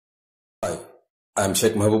I am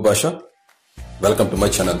Sheikh Mahbub Basha. Welcome to my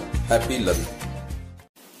channel. Happy learning.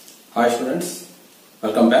 Hi students,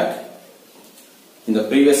 welcome back. In the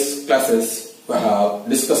previous classes, we have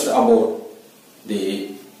discussed about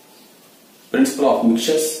the principle of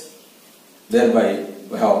mixtures. Thereby,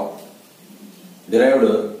 we have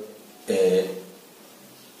derived a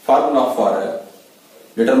formula for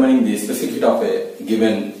determining the specific heat of a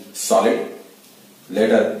given solid.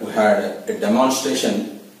 Later, we had a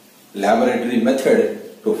demonstration laboratory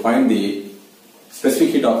method to find the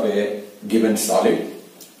specific heat of a given solid.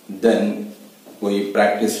 Then we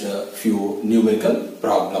practiced a few numerical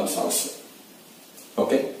problems also.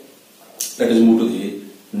 Okay, let us move to the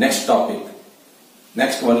next topic.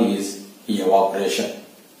 Next one is evaporation.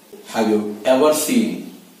 Have you ever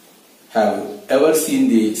seen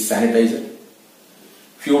the sanitizer?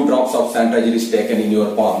 Few drops of sanitizer is taken in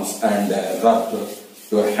your palms and rubbed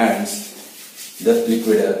your hands. That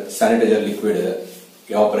liquid, sanitizer liquid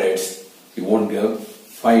evaporates. You won't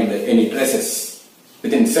find any traces.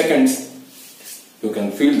 Within seconds, you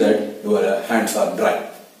can feel that your hands are dry.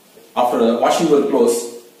 After washing your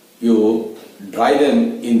clothes, you dry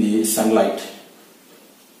them in the sunlight.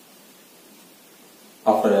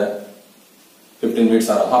 After 15 minutes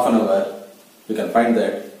or half an hour, you can find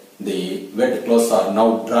that the wet clothes are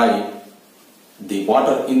now dry. The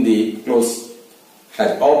water in the clothes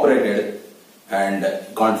has evaporated and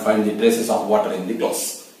can't find the traces of water in the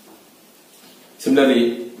clothes.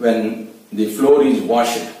 Similarly, when the floor is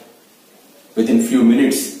washed, within few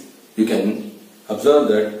minutes you can observe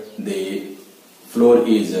that the floor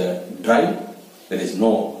is dry. There is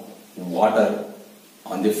no water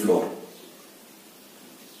on the floor.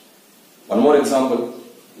 One more example,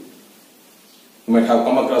 you might have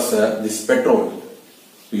come across this petrol.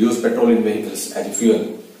 We use petrol in vehicles as a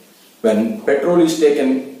fuel. When petrol is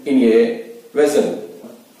taken in a vessel,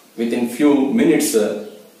 within few minutes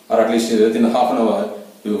or at least within half an hour,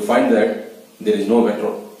 you find that there is no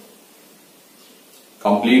petrol.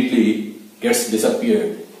 Completely gets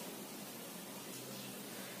disappeared.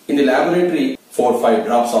 In the laboratory, 4 or 5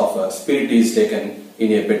 drops of spirit is taken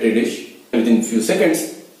in a petri dish. Within few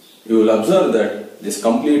seconds, you will observe that this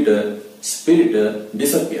complete spirit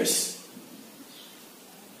disappears.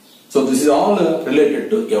 So this is all related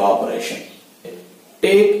to evaporation.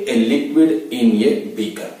 Take a liquid in a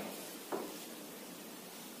beaker.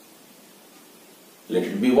 Let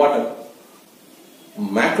it be water.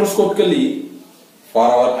 Macroscopically, for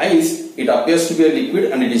our eyes, it appears to be a liquid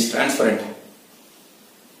and it is transparent.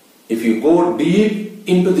 If you go deep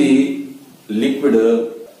into the liquid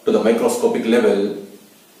to the microscopic level,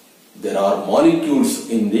 there are molecules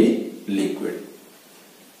in the liquid.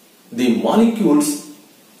 The molecules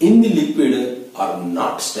in the liquid are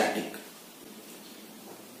not static.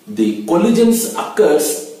 The collisions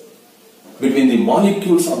occurs between the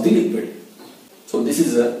molecules of the liquid. So this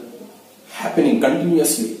is happening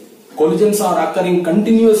continuously. Collisions are occurring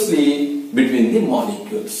continuously between the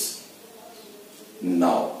molecules.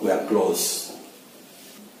 Now we are close.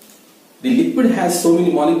 The liquid has so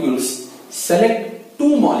many molecules. Select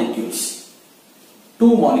two molecules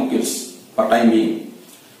for time being.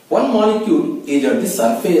 One molecule is at the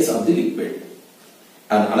surface of the liquid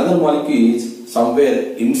and another molecule is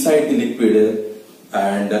somewhere inside the liquid,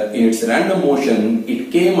 and in its random motion it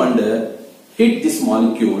came and hit this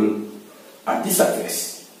molecule at the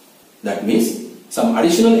surface. That means some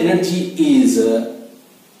additional energy is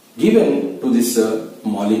given to this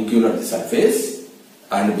molecule at the surface,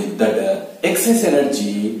 and with that excess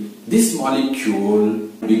energy this molecule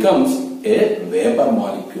becomes a vapor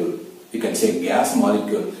molecule, you can say gas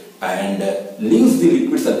molecule, and leaves the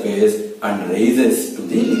liquid surface and rises to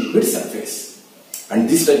the liquid surface. And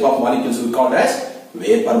this type of molecules we call as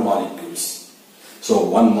vapor molecules. So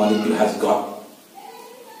one molecule has got.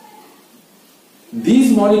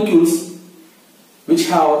 These molecules which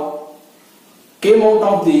have came out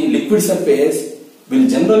of the liquid surface will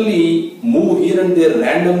generally move here and there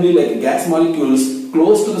randomly like gas molecules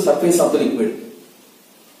close to the surface of the liquid.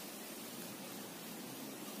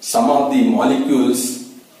 Some of the molecules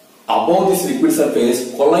above this liquid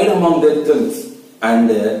surface collide among themselves and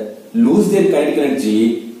lose their kinetic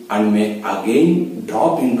energy and may again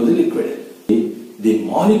drop into the liquid. The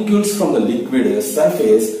molecules from the liquid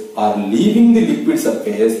surface are leaving the liquid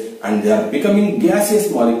surface and they are becoming gaseous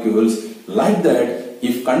molecules. Like that,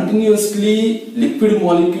 if continuously liquid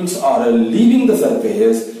molecules are leaving the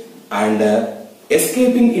surface and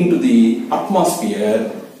escaping into the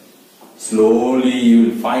atmosphere, slowly you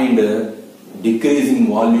will find a decreasing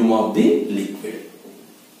volume of the liquid.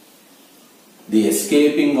 The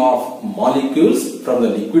escaping of molecules from the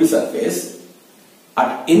liquid surface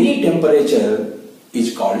at any temperature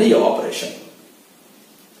is called evaporation.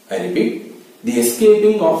 I repeat, the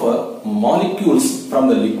escaping of molecules from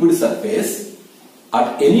the liquid surface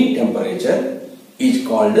at any temperature is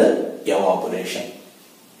called evaporation.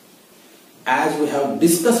 As we have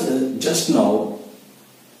discussed just now,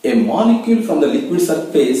 a molecule from the liquid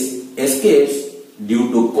surface escapes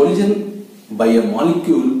due to collision by a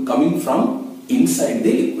molecule coming from inside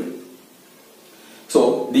the liquid.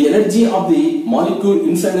 So, the energy of the molecule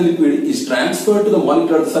inside the liquid is transferred to the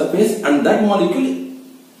molecule at the surface, and that molecule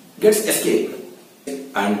gets escaped.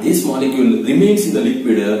 And this molecule remains in the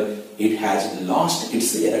liquid, it has lost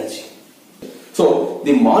its energy. So,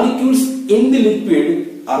 the molecules in the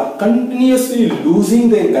liquid are continuously losing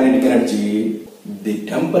their kinetic energy. The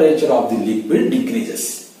temperature of the liquid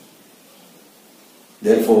decreases.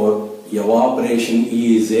 Therefore, evaporation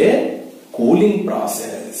is a cooling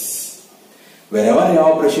process. Wherever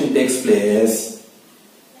evaporation takes place,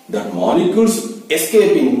 the molecules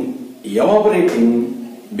escaping,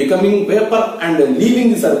 evaporating, becoming vapor and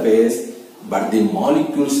leaving the surface, but the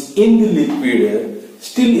molecules in the liquid,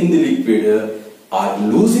 still in the liquid, are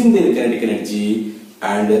losing their kinetic energy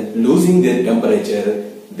and losing their temperature.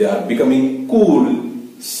 They are becoming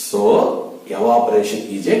cool. So, evaporation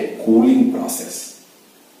is a cooling process.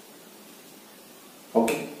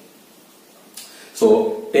 Okay.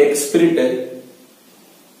 So, take spirit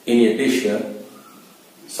in a dish,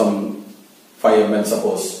 some 5 ml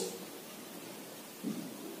suppose.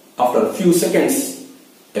 After a few seconds,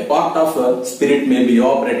 a part of spirit may be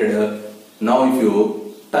evaporated. Now if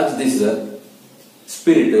you touch this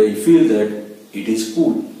spirit, you feel that it is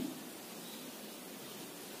cool.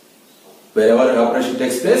 Wherever evaporation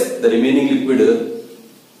takes place, the remaining liquid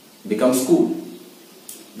becomes cool.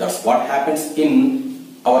 That's what happens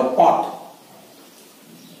in our pot.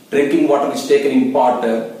 Drinking water is taken in pot,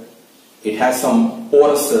 it has some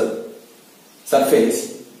porous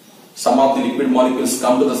surface. Some of the liquid molecules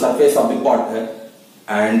come to the surface of the pot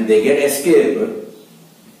and they get escaped,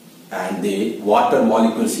 and the water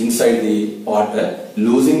molecules inside the pot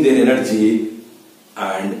losing their energy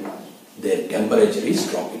and their temperature is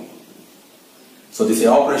dropping. So this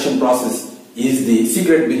evaporation process is the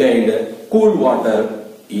secret behind cool water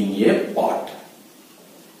in a pot.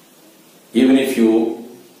 Even if you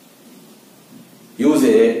use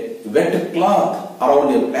a wet cloth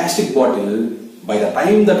around a plastic bottle, by the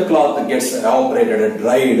time that cloth gets evaporated and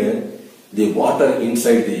dried, the water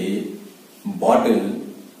inside the bottle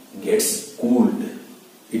gets cooled.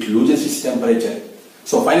 It loses its temperature.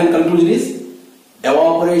 So final conclusion is,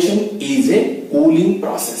 evaporation is a cooling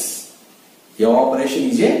process. Evaporation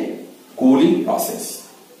is a cooling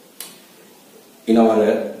process. In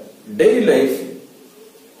our daily life,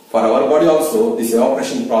 for our body also, this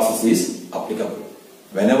evaporation process is applicable.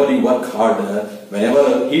 Whenever you work hard,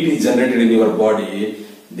 whenever heat is generated in your body,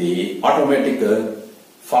 the automatic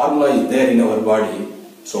formula is there in our body.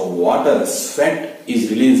 So water, sweat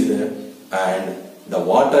is released, and the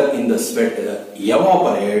water in the sweat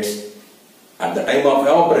evaporates. At the time of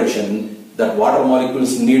evaporation, that water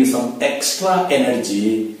molecules need some extra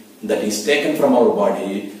energy that is taken from our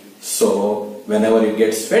body. So whenever you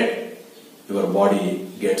get sweat, your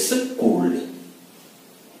body gets cooled.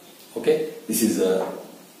 Okay, this is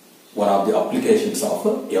one of the applications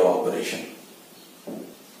of evaporation.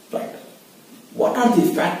 Right. What are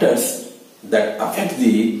the factors that affect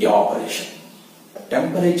the evaporation?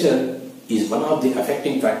 Temperature is one of the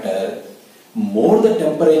affecting factor. More the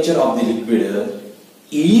temperature of the liquid,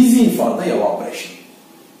 easy for the evaporation.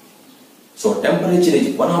 So temperature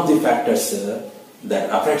is one of the factors that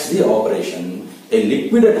affects the evaporation. A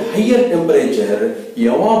liquid at higher temperature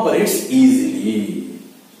evaporates easily.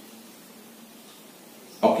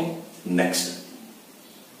 Okay, next.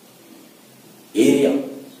 Area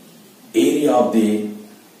of the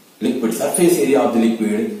liquid, surface area of the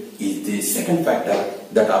liquid is the second factor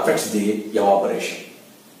that affects the evaporation.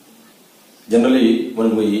 Generally,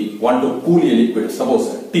 when we want to cool a liquid,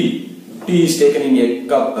 suppose tea is taken in a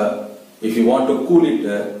cup. If you want to cool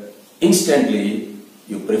it instantly,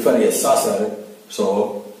 you prefer a saucer.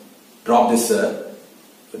 So drop this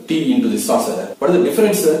tea into the saucer. What is the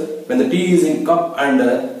difference when the tea is in cup and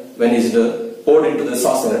when it is poured into the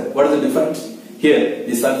saucer? What is the difference? Here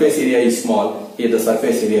the surface area is small, here the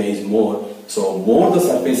surface area is more. So more the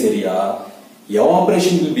surface area,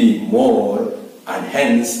 evaporation will be more, and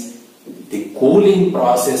hence the cooling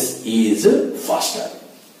process is faster.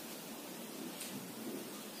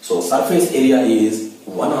 So surface area is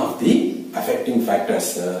one of the affecting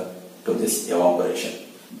factors to this evaporation.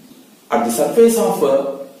 At the surface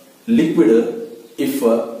of liquid, if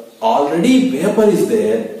already vapor is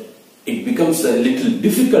there, it becomes a little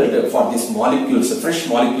difficult for these molecules, fresh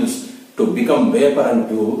molecules, to become vapor and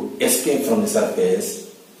to escape from the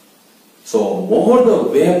surface. So more the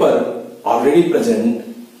vapor already present,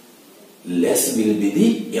 less will be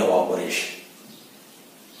the evaporation.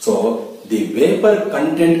 So the vapor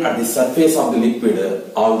content at the surface of the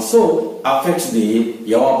liquid also affects the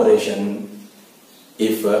evaporation.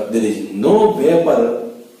 If there is no vapor,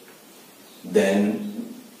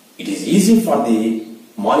 then it is easy for the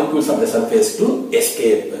molecules of the surface to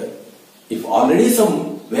escape. If already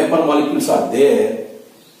some vapor molecules are there,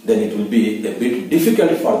 then it will be a bit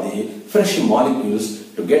difficult for the fresh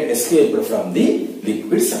molecules to get escaped from the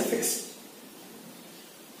liquid surface.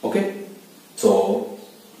 Okay, so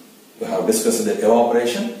we have discussed the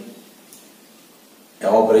evaporation.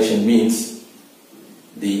 Evaporation means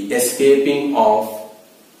the escaping of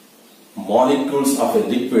molecules of a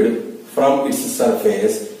liquid from its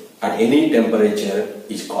surface at any temperature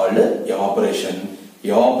is called evaporation.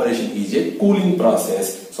 Evaporation is a cooling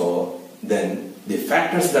process. So then the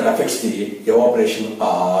factors that affects the evaporation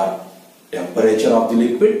are temperature of the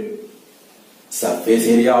liquid, surface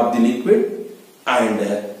area of the liquid, and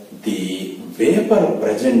the vapor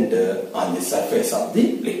present on the surface of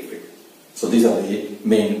the liquid. So these are the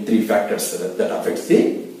main three factors that affects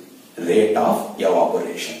the rate of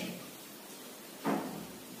evaporation.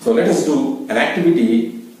 So let us do an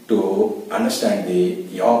activity to understand the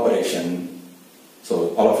evaporation.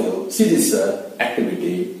 So all of you see this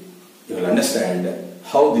activity, you will understand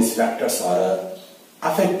how these factors are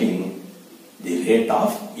affecting the rate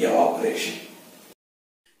of evaporation.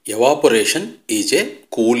 Evaporation is a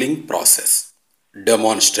cooling process.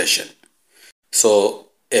 Demonstration. So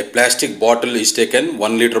a plastic bottle is taken,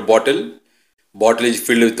 1 liter bottle. Bottle is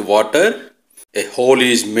filled with water. A hole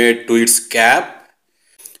is made to its cap.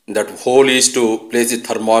 That hole is to place the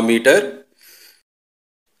thermometer.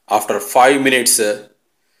 After 5 minutes,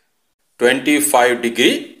 25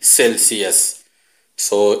 degree Celsius.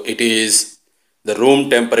 So it is the room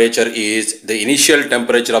temperature is, the initial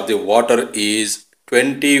temperature of the water is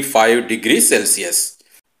 25 degrees Celsius.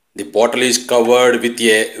 The bottle is covered with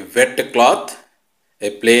a wet cloth, a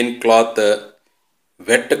plain cloth,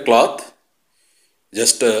 wet cloth.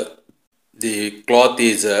 Just the cloth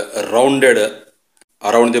is rounded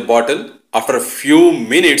around the bottle. After a few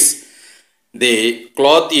minutes, the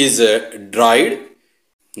cloth is dried.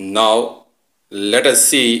 Now let us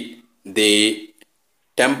see the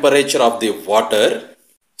temperature of the water.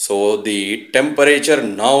 So the temperature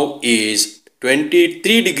now is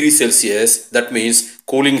 23 degrees Celsius. That means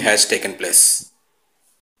cooling has taken place.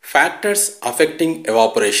 Factors affecting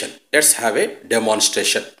evaporation. Let's have a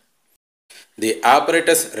demonstration. The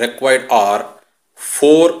apparatus required are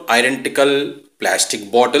 4 identical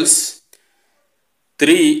plastic bottles,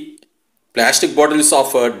 3 plastic bottles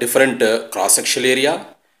of different cross-sectional area,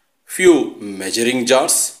 few measuring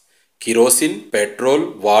jars, kerosene,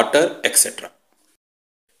 petrol, water, etc.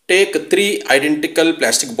 Take 3 identical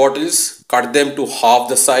plastic bottles, cut them to half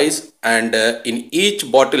the size, and in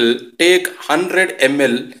each bottle take 100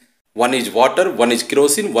 ml. One is water, one is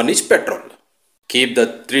kerosene, one is petrol. Keep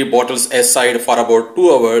the 3 bottles aside for about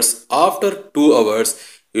 2 hours. After 2 hours,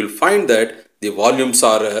 you will find that the volumes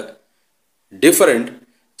are different.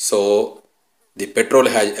 So the petrol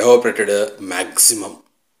has evaporated maximum.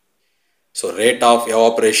 So rate of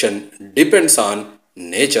evaporation depends on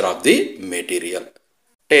nature of the material.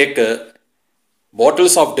 Take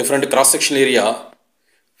bottles of different cross-sectional area.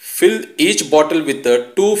 Fill each bottle with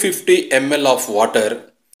 250 ml of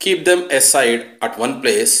water. Keep them aside at one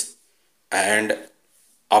place, and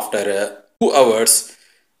after 2 hours,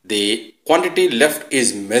 the quantity left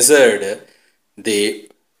is measured. The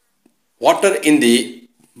water in the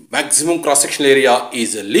maximum cross-sectional area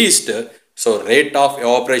is least, so rate of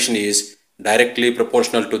evaporation is directly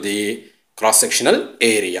proportional to the cross-sectional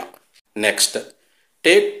area. Next,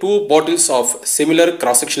 take 2 bottles of similar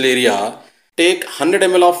cross-sectional area. Take 100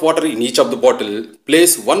 ml of water in each of the bottle.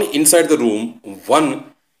 Place one inside the room, one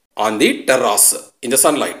on the terrace in the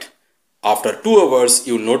sunlight. After 2 hours,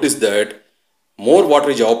 you will notice that more water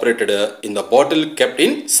is evaporated in the bottle kept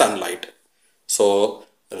in sunlight. So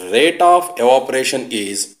rate of evaporation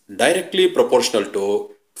is directly proportional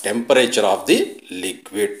to temperature of the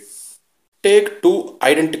liquid. Take 2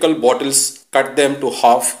 identical bottles, cut them to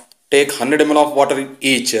half, take 100 ml of water in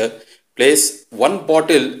each, place one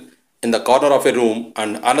bottle in the corner of a room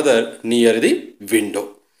and another near the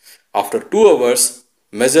window. After 2 hours,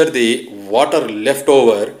 measure the water left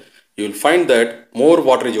over. You will find that more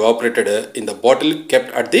water is evaporated in the bottle kept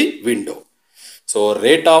at the window. So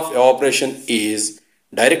rate of evaporation is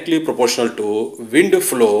directly proportional to wind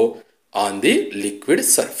flow on the liquid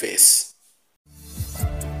surface.